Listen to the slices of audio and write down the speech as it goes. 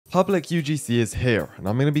Public UGC is here, and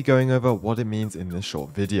I'm going to be going over what it means in this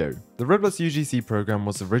short video. The Roblox UGC program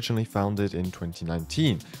was originally founded in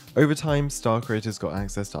 2019. Over time, star creators got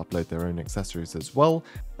access to upload their own accessories as well,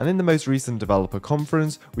 and in the most recent developer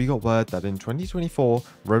conference, we got word that in 2024,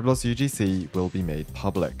 Roblox UGC will be made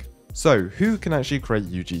public. So, who can actually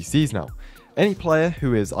create UGCs now? Any player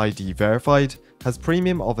who is ID verified, has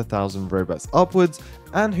premium of 1,000 Robux upwards,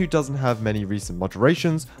 and who doesn't have many recent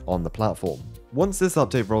moderations on the platform. Once this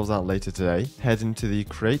update rolls out later today, head into the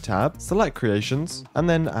Create tab, select Creations, and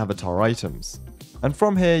then Avatar Items. And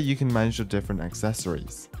from here you can manage your different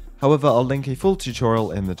accessories. However, I'll link a full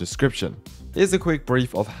tutorial in the description. Here's a quick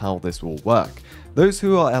brief of how this will work. Those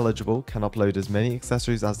who are eligible can upload as many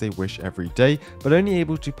accessories as they wish every day, but only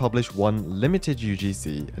able to publish one limited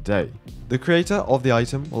UGC a day. The creator of the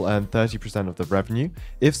item will earn 30% of the revenue.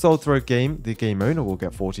 If sold through a game, the game owner will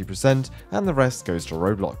get 40%, and the rest goes to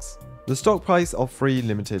Roblox. The stock price of free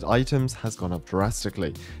limited items has gone up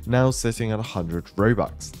drastically, now sitting at 100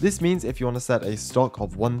 Robux. This means if you want to set a stock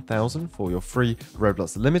of 1,000 for your free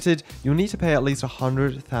Roblox limited, you'll need to pay at least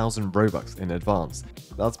 100,000 Robux in advance.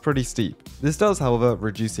 That's pretty steep. This does, however,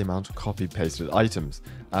 reduce the amount of copy-pasted items,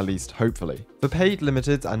 at least hopefully. For paid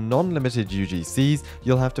limiteds and non-limited UGCs,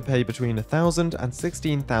 you'll have to pay between 1,000 and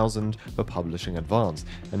 16,000 for publishing advance,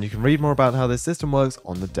 and you can read more about how this system works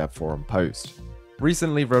on the dev forum post.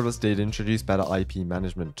 Recently, Roblox did introduce better IP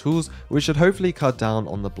management tools, which should hopefully cut down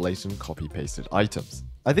on the blatant copy-pasted items.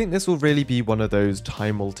 I think this will really be one of those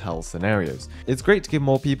time will tell scenarios. It's great to give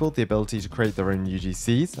more people the ability to create their own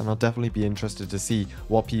UGCs, and I'll definitely be interested to see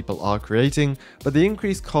what people are creating, but the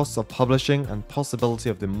increased costs of publishing and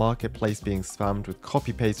possibility of the marketplace being spammed with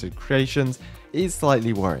copy-pasted creations is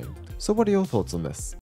slightly worrying. So what are your thoughts on this?